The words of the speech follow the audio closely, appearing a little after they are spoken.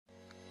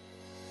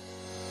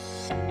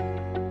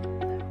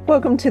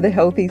Welcome to the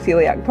Healthy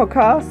Celiac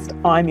podcast.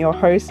 I'm your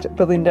host,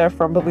 Belinda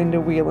from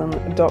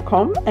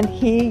belindawhelan.com, and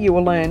here you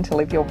will learn to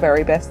live your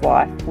very best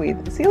life with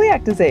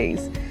celiac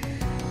disease.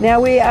 Now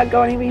we are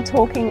going to be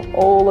talking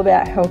all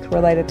about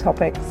health-related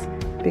topics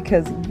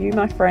because you,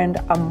 my friend,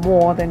 are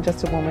more than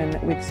just a woman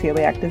with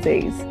celiac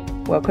disease.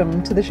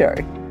 Welcome to the show.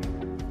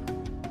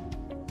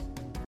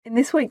 In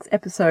this week's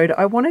episode,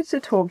 I wanted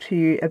to talk to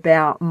you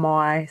about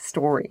my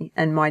story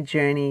and my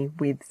journey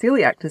with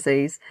celiac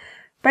disease.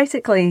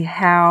 Basically,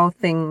 how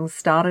things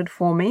started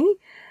for me,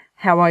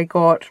 how I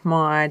got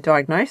my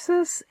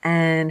diagnosis,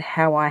 and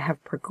how I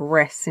have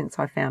progressed since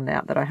I found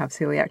out that I have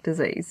celiac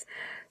disease.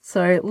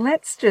 So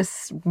let's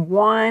just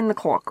wind the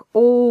clock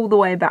all the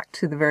way back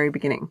to the very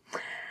beginning.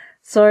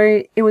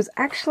 So it was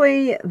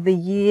actually the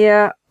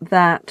year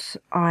that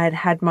I'd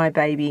had my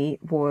baby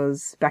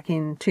was back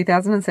in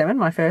 2007,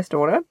 my first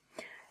daughter.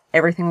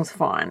 Everything was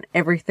fine.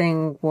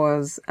 Everything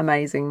was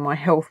amazing. My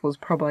health was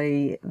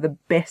probably the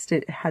best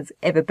it has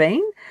ever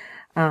been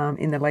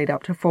in the lead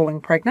up to falling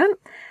pregnant.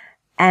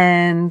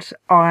 And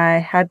I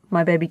had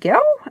my baby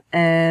girl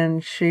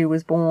and she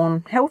was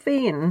born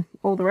healthy and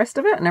all the rest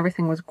of it. And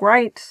everything was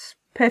great,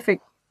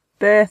 perfect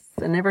birth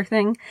and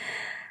everything.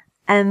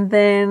 And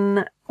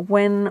then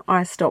when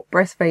I stopped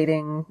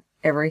breastfeeding,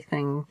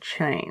 everything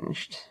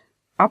changed.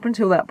 Up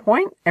until that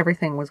point,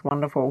 everything was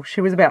wonderful.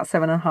 She was about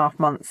 7.5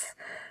 months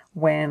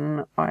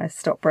when I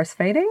stopped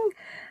breastfeeding,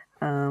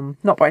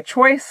 not by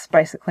choice.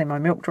 Basically my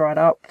milk dried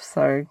up,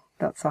 so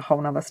that's a whole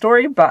nother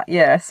story. But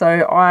yeah,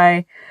 so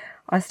I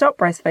stopped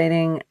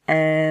breastfeeding,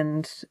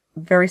 and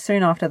very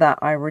soon after that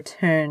I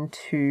returned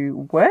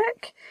to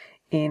work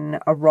in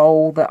a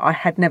role that I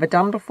had never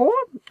done before.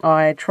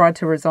 I tried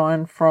to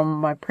resign from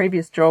my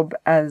previous job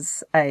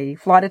as a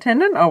flight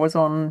attendant. I was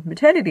on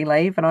maternity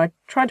leave and I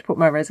tried to put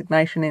my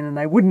resignation in and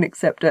they wouldn't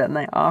accept it, and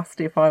they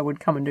asked if I would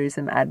come and do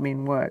some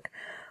admin work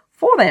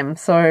for them.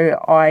 So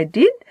I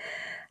did,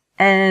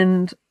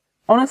 and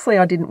honestly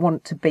I didn't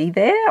want to be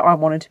there. I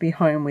wanted to be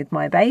home with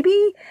my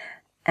baby,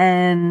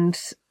 and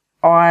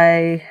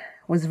I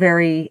was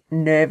very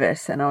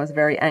nervous and I was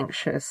very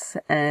anxious,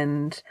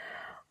 and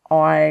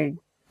I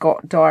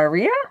got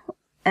diarrhea,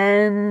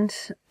 and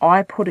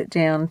I put it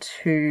down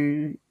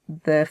to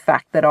the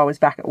fact that I was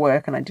back at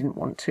work and I didn't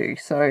want to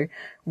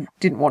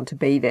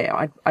be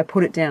there. I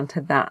put it down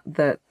to that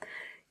you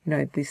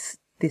know, this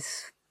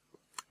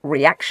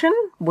reaction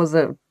was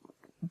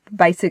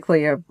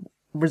basically a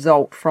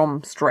result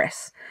from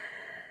stress,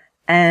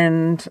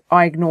 and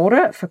I ignored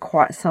it for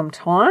quite some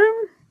time,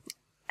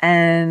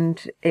 and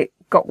it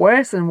got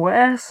worse and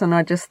worse, and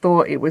I just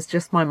thought it was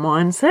just my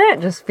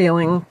mindset, just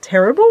feeling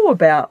terrible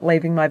about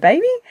leaving my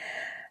baby.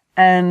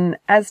 And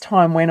as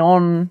time went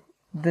on,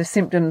 the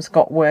symptoms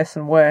got worse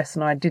and worse,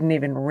 and I didn't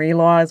even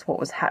realize what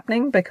was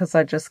happening because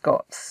I just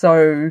got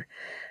so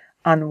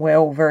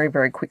unwell very,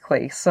 very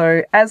quickly.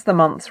 So as the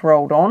months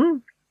rolled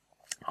on,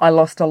 I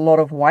lost a lot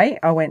of weight.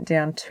 I went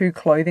down 2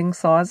 clothing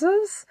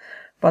sizes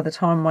by the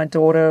time my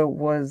daughter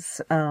was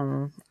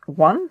 1.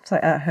 So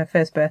at her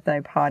first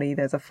birthday party,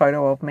 there's a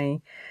photo of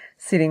me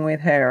sitting with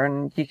her,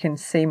 and you can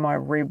see my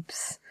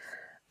ribs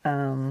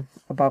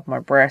above my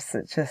breasts.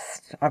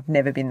 I've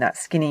never been that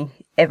skinny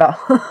ever.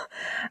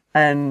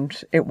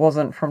 And it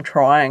wasn't from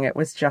trying. It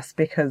was just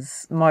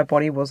because my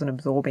body wasn't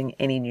absorbing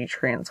any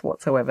nutrients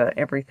whatsoever.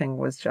 Everything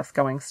was just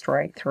going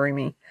straight through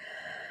me.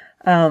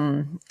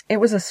 It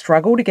was a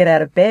struggle to get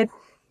out of bed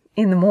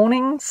in the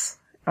mornings.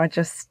 I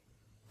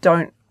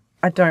don't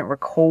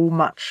recall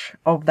much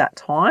of that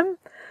time.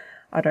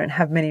 I don't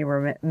have many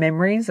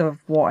memories of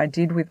what I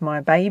did with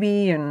my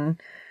baby and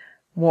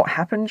what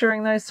happened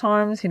during those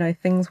times. You know,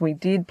 things we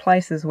did,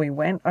 places we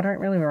went. I don't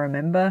really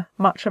remember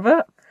much of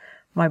it.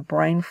 My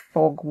brain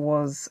fog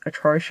was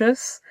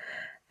atrocious.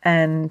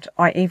 And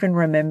I even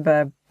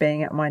remember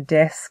being at my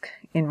desk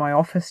in my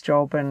office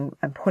job and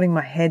putting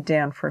my head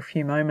down for a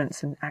few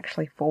moments and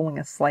actually falling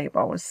asleep.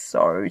 I was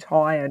so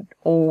tired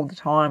all the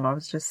time. I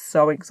was just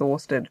so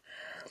exhausted.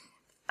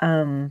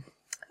 I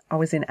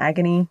was in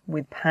agony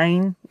with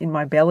pain in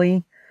my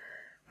belly.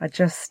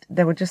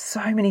 There were just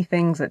so many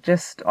things that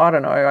I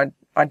don't know.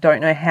 I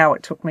don't know how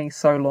it took me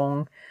so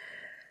long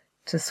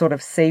to sort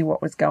of see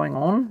what was going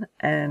on.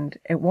 And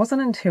it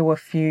wasn't until a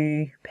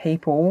few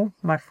people,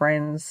 my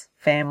friends,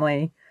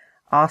 family,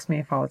 asked me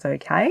if I was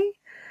okay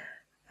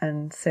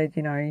and said,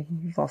 you know,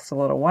 you've lost a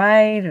lot of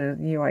weight. Are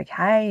you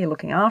okay? You're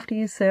looking after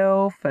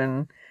yourself.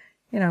 And,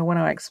 you know, when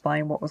I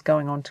explained what was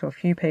going on to a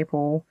few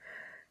people,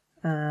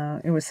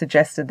 it was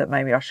suggested that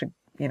maybe I should,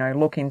 you know,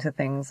 look into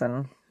things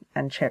and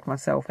check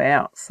myself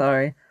out.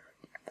 So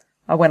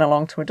I went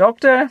along to a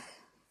doctor,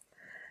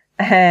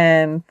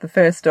 and the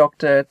first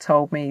doctor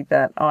told me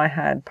that I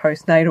had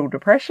postnatal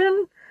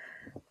depression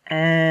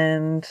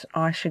and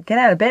I should get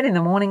out of bed in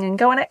the morning and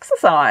go and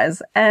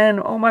exercise and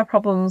all my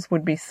problems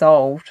would be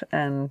solved.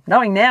 And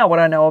knowing now what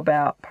I know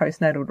about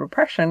postnatal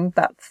depression,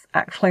 that's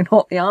actually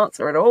not the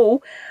answer at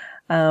all.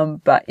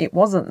 But it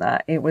wasn't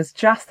that. It was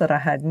just that I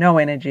had no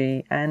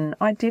energy and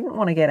I didn't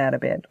want to get out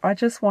of bed. I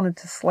just wanted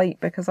to sleep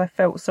because I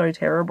felt so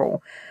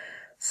terrible.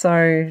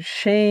 So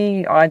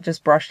I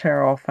just brushed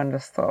her off and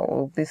just thought,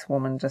 well, this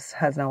woman just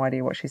has no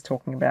idea what she's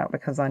talking about,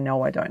 because I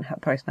know I don't have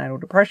postnatal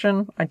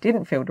depression. I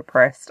didn't feel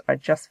depressed. I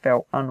just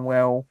felt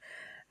unwell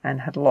and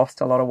had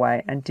lost a lot of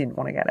weight and didn't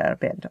want to get out of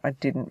bed. I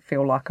didn't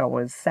feel like I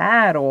was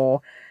sad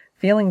or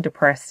feeling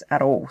depressed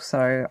at all.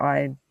 So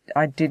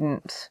I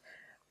didn't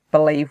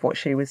believe what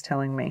she was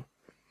telling me.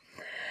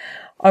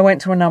 I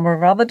went to a number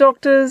of other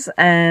doctors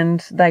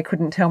and they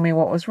couldn't tell me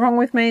what was wrong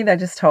with me. They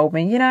just told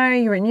me,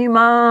 you're a new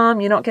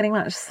mum, you're not getting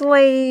much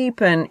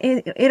sleep, and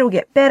it'll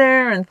get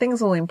better and things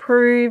will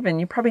improve and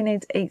you probably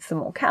need to eat some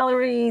more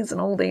calories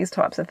and all these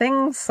types of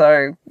things.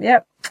 So,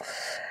 yep.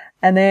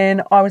 And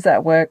then I was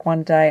at work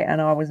one day and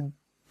I was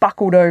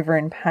buckled over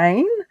in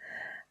pain.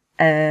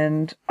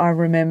 And I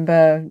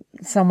remember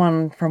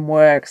someone from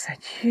work said,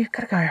 you've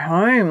got to go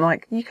home.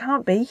 Like, you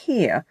can't be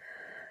here.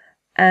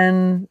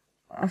 And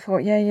I thought,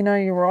 yeah,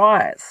 you're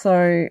right.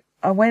 So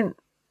I went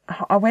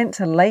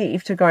to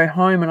leave to go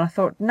home and I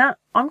thought, nah,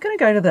 I'm going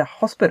to go to the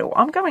hospital.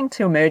 I'm going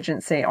to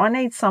emergency. I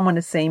need someone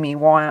to see me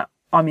while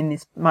I'm in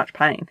this much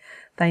pain.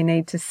 They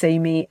need to see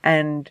me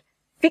and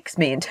fix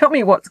me and tell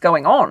me what's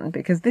going on,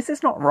 because this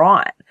is not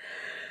right.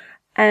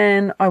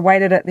 And I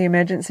waited at the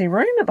emergency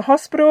room at the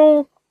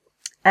hospital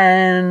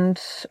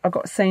and I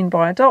got seen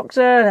by a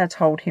doctor and I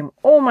told him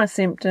all my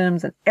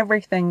symptoms and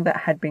everything that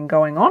had been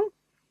going on.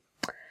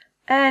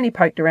 And he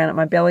poked around at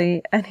my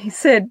belly and he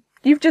said,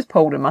 you've just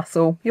pulled a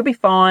muscle. You'll be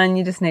fine.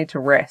 You just need to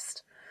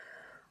rest.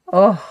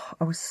 Oh,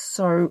 I was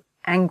so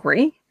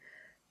angry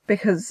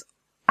because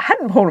I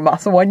hadn't pulled a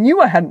muscle. I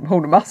knew I hadn't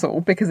pulled a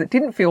muscle because it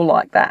didn't feel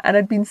like that. And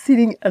I'd been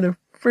sitting at a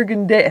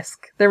friggin'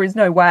 desk. There is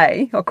no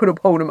way I could have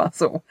pulled a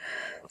muscle.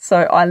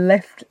 So I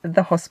left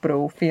the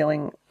hospital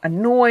feeling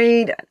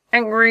annoyed and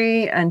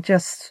angry and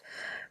just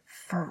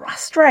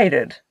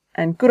frustrated.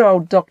 And good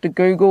old Dr.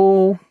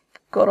 Google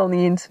got on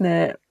the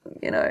internet,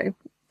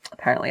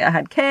 apparently I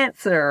had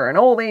cancer and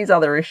all these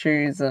other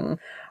issues. And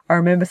I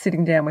remember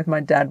sitting down with my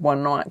dad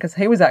one night because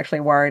he was actually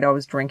worried I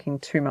was drinking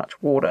too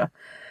much water.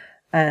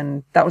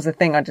 And that was the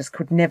thing. I just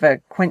could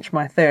never quench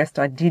my thirst.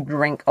 I did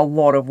drink a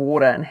lot of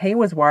water and he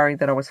was worried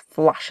that I was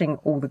flushing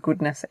all the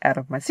goodness out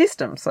of my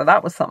system. So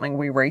that was something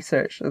we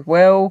researched as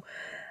well.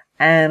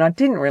 And I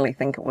didn't really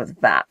think it was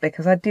that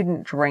because I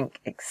didn't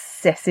drink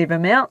excessive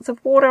amounts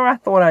of water. I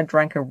thought I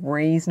drank a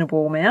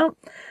reasonable amount.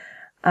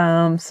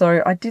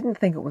 So I didn't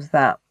think it was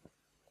that.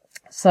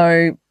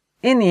 So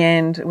in the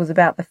end, it was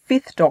about the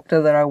 5th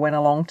doctor that I went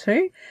along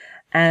to.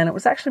 And it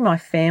was actually my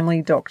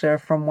family doctor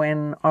from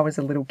when I was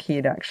a little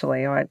kid,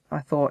 actually. I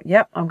thought,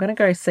 yep, I'm going to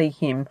go see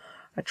him.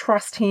 I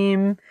trust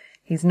him.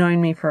 He's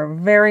known me for a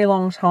very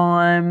long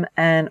time.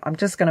 And I'm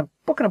just going to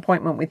book an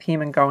appointment with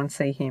him and go and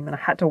see him. And I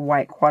had to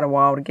wait quite a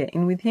while to get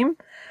in with him.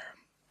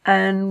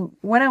 And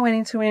when I went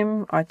into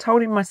him, I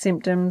told him my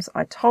symptoms.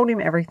 I told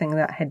him everything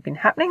that had been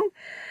happening.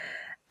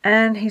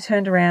 And he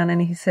turned around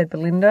and he said,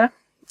 Belinda,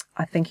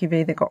 I think you've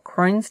either got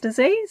Crohn's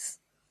disease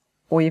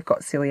or you've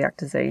got celiac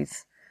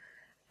disease.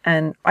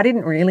 And I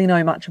didn't really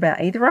know much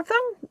about either of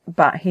them,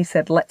 but he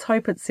said, let's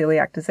hope it's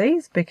celiac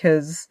disease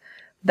because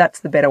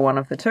that's the better one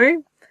of the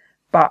two.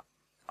 But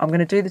I'm going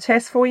to do the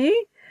test for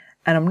you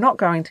and I'm not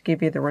going to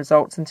give you the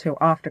results until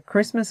after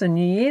Christmas and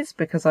New Year's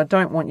because I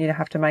don't want you to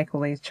have to make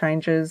all these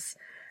changes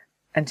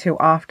until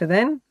after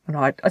then. And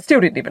I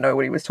still didn't even know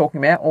what he was talking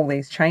about, all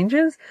these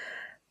changes.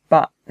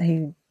 But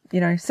he,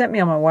 sent me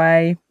on my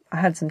way. I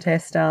had some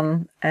tests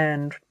done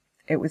and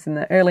it was in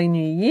the early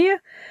new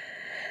year.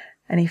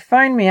 And he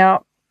phoned me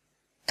up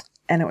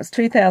and it was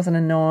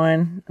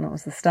 2009 and it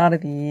was the start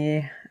of the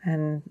year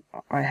and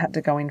I had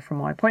to go in for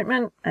my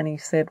appointment. And he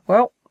said,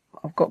 well,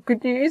 I've got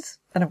good news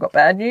and I've got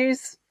bad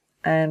news.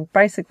 And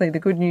basically the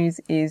good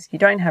news is you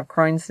don't have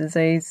Crohn's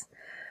disease,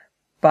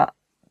 but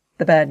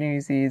the bad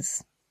news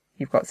is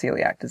you've got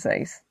celiac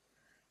disease.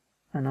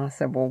 And I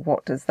said, well,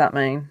 what does that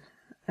mean?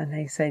 And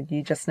he said,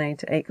 you just need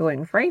to eat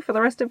gluten-free for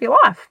the rest of your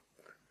life.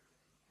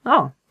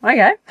 Oh,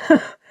 okay.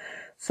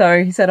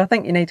 So he said, I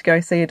think you need to go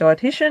see a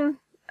dietitian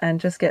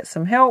and just get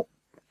some help,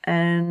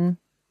 and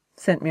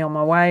sent me on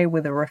my way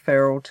with a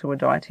referral to a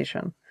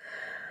dietitian.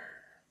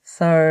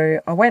 So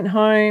I went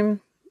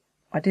home,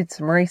 I did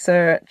some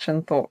research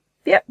and thought,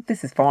 yep,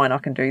 this is fine. I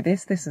can do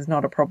this. This is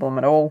not a problem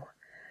at all.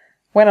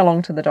 Went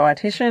along to the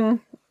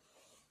dietitian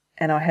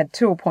and I had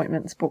 2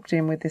 appointments booked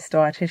in with this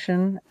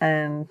dietitian,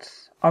 and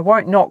I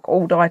won't knock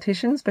all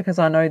dietitians because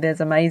I know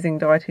there's amazing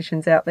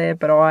dietitians out there,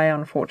 but I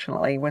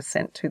unfortunately was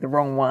sent to the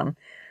wrong one.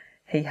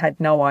 He had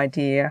no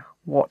idea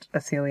what a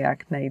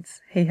celiac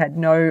needs. He had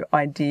no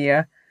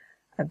idea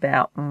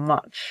about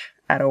much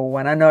at all.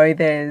 And I know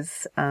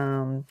there's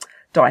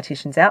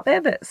dietitians out there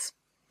that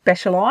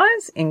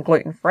specialise in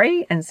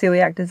gluten-free and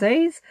celiac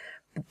disease.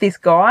 But this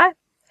guy,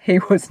 he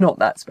was not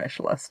that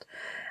specialist.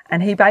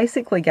 And he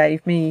basically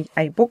gave me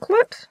a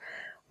booklet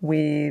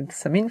with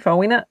some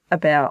info in it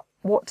about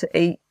what to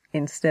eat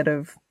instead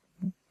of,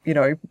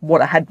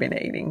 what I had been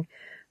eating.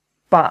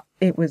 But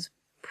it was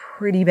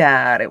pretty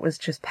bad. It was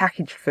just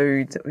packaged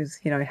foods. It was,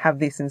 have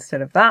this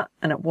instead of that.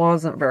 And it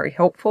wasn't very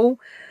helpful.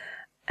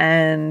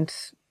 And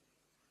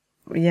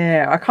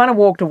I kind of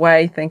walked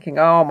away thinking,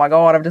 oh my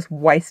God, I've just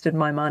wasted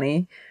my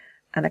money.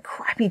 And the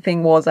crappy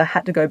thing was I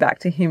had to go back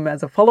to him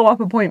as a follow-up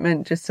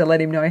appointment just to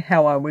let him know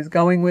how I was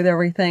going with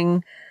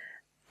everything.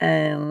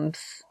 And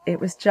it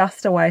was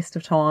just a waste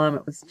of time.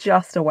 It was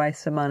just a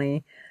waste of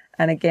money.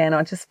 And again,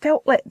 I just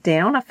felt let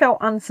down. I felt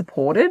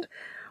unsupported.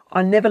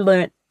 I never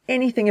learnt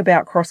anything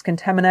about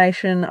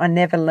cross-contamination. I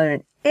never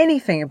learnt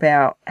anything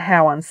about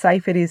how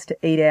unsafe it is to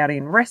eat out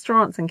in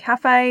restaurants and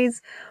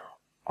cafes.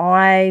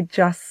 I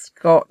just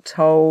got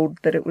told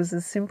that it was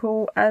as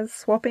simple as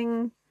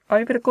swapping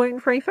over to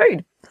gluten-free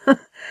food.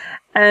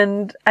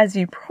 And as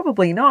you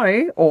probably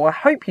know, or I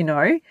hope you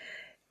know,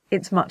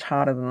 it's much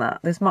harder than that.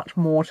 There's much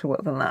more to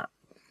it than that.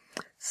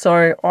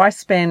 So I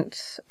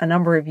spent a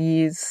number of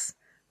years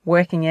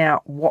working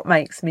out what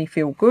makes me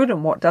feel good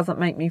and what doesn't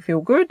make me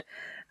feel good.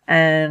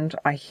 And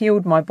I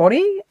healed my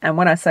body. And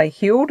when I say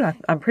healed,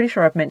 I'm pretty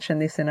sure I've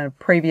mentioned this in a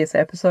previous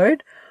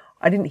episode.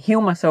 I didn't heal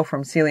myself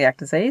from celiac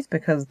disease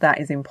because that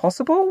is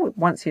impossible.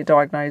 Once you're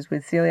diagnosed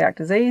with celiac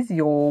disease,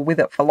 you're with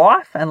it for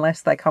life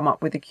unless they come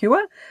up with a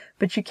cure.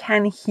 But you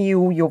can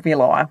heal your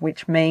villi,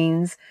 which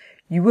means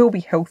you will be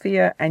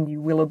healthier and you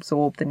will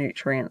absorb the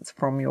nutrients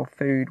from your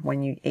food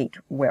when you eat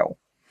well.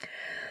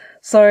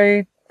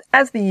 So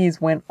as the years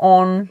went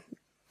on,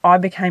 I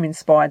became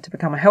inspired to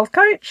become a health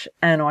coach,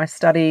 and I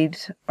studied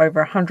over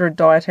 100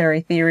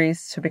 dietary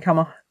theories to become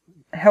a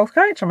health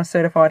coach. I'm a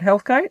certified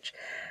health coach.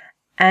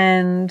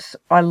 And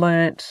I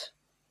learnt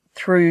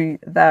through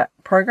that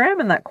program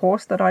and that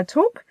course that I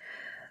took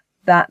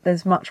that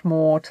there's much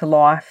more to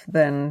life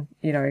than,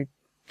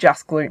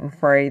 just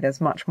gluten-free.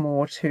 There's much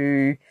more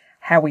to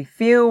how we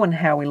feel and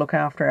how we look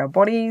after our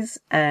bodies.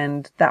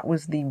 And that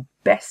was the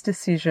best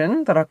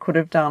decision that I could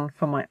have done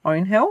for my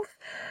own health.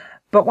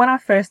 But when I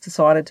first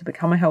decided to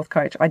become a health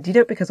coach, I did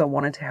it because I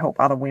wanted to help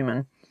other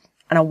women.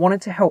 And I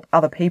wanted to help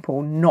other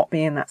people not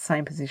be in that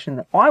same position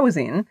that I was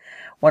in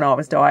when I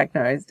was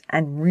diagnosed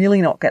and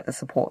really not get the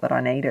support that I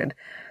needed.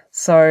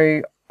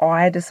 So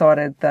I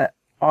decided that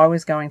I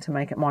was going to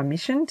make it my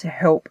mission to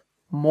help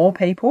more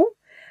people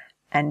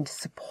and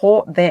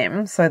support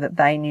them so that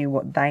they knew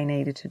what they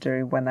needed to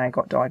do when they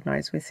got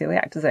diagnosed with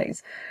celiac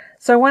disease.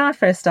 So when I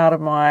first started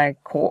my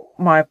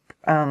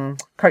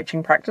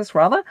coaching practice,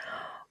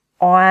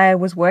 I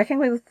was working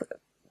with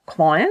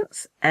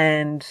clients,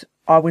 and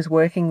I was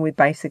working with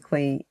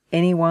basically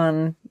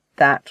anyone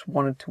that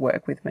wanted to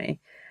work with me.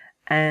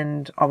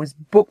 And I was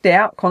booked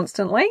out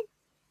constantly,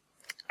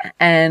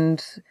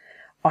 and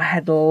I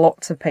had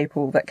lots of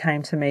people that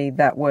came to me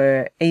that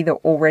were either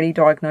already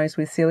diagnosed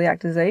with celiac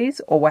disease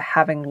or were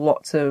having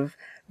lots of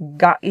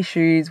gut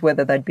issues,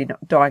 whether they'd been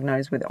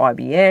diagnosed with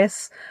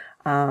IBS,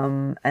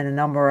 and a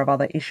number of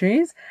other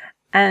issues.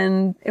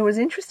 And it was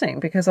interesting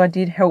because I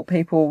did help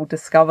people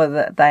discover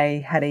that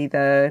they had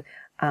either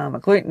a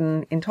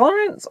gluten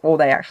intolerance or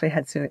they actually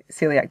had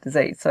celiac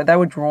disease. So they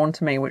were drawn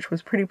to me, which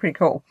was pretty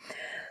cool.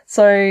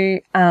 So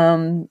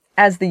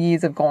as the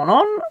years have gone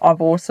on,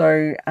 I've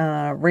also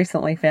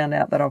recently found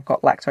out that I've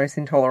got lactose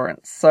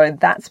intolerance. So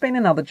that's been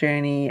another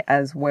journey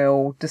as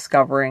well,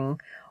 discovering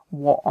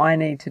what I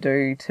need to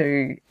do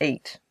to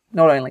eat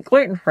not only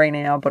gluten-free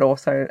now, but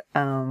also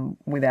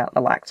without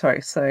the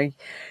lactose. So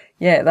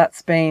yeah,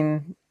 that's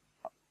been,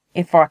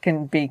 if I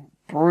can be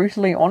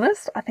brutally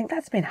honest, I think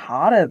that's been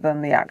harder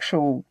than the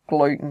actual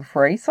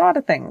gluten-free side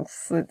of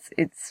things.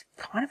 It's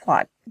kind of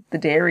like the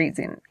dairies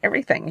in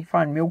everything. You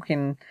find milk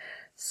in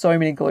so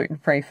many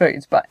gluten-free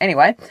foods. But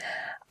anyway,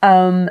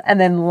 and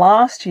then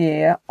last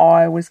year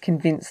I was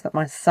convinced that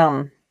my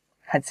son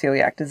had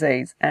celiac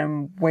disease,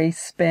 and we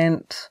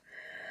spent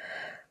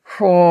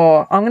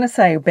I'm going to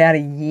say about a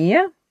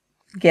year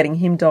getting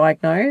him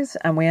diagnosed,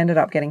 and we ended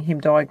up getting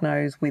him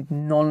diagnosed with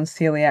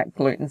non-celiac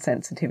gluten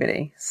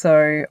sensitivity.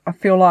 So I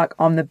feel like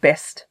I'm the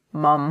best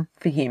mum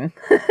for him.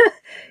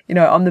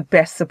 I'm the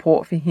best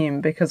support for him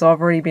because I've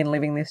already been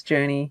living this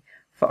journey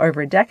for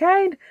over a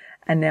decade,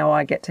 and now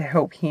I get to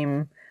help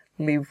him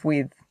live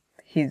with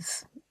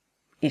his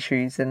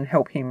issues and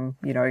help him,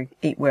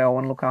 eat well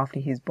and look after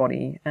his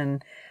body.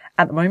 And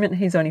at the moment,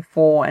 he's only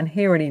 4 and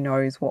he already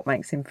knows what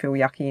makes him feel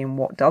yucky and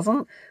what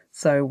doesn't.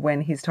 So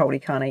when he's told he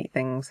can't eat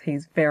things,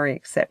 he's very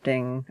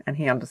accepting and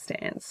he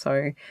understands.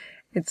 So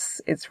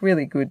it's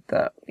really good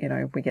that,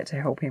 we get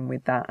to help him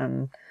with that.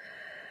 And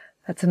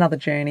that's another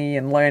journey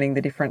and learning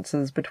the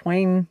differences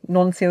between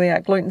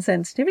non-celiac gluten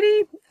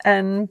sensitivity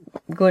and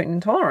gluten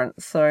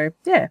intolerance. So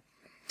yeah.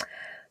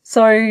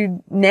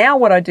 So now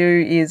what I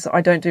do is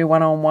I don't do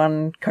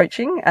one-on-one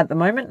coaching at the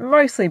moment,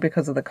 mostly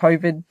because of the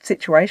COVID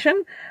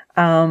situation,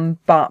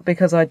 but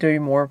because I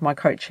do more of my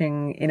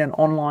coaching in an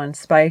online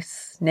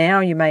space now.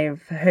 You may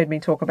have heard me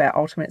talk about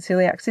Ultimate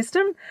Celiac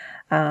System.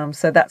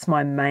 So that's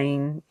my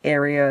main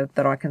area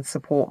that I can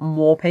support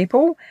more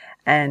people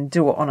and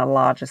do it on a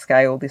larger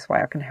scale. This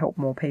way I can help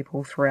more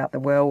people throughout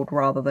the world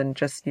rather than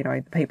just,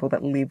 the people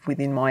that live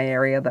within my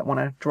area that want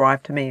to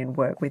drive to me and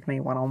work with me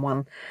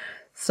one-on-one.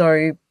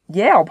 So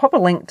yeah, I'll pop a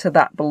link to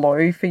that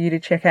below for you to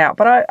check out.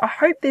 But I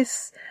hope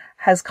this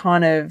has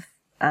kind of,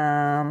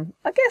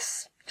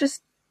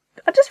 just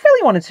I just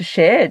really wanted to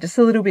share just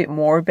a little bit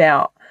more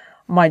about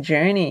my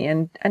journey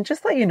and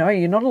just let you know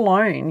you're not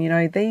alone. You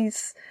know,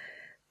 these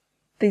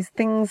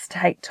things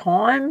take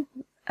time,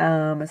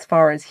 as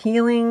far as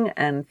healing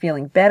and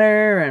feeling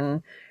better,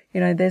 and you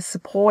know, there's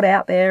support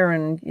out there,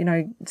 and you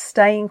know,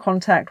 stay in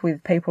contact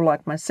with people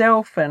like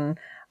myself and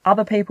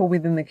other people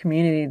within the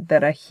community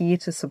that are here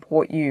to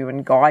support you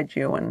and guide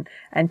you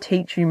and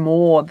teach you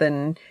more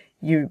than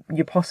you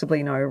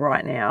possibly know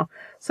right now.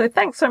 So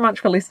thanks so much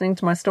for listening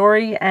to my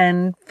story,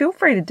 and feel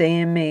free to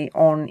DM me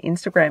on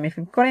Instagram if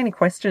you've got any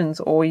questions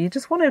or you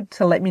just wanted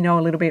to let me know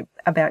a little bit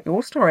about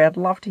your story. I'd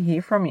love to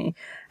hear from you,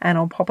 and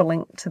I'll pop a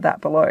link to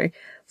that below.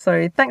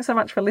 So thanks so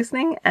much for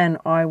listening, and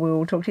I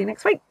will talk to you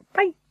next week.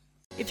 Bye.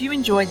 If you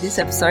enjoyed this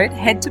episode,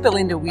 head to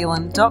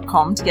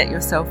belindawhelan.com to get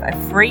yourself a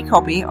free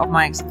copy of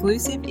my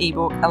exclusive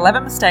ebook,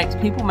 11 Mistakes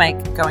People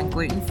Make Going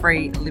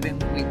Gluten-Free Living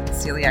with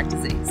Celiac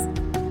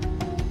Disease.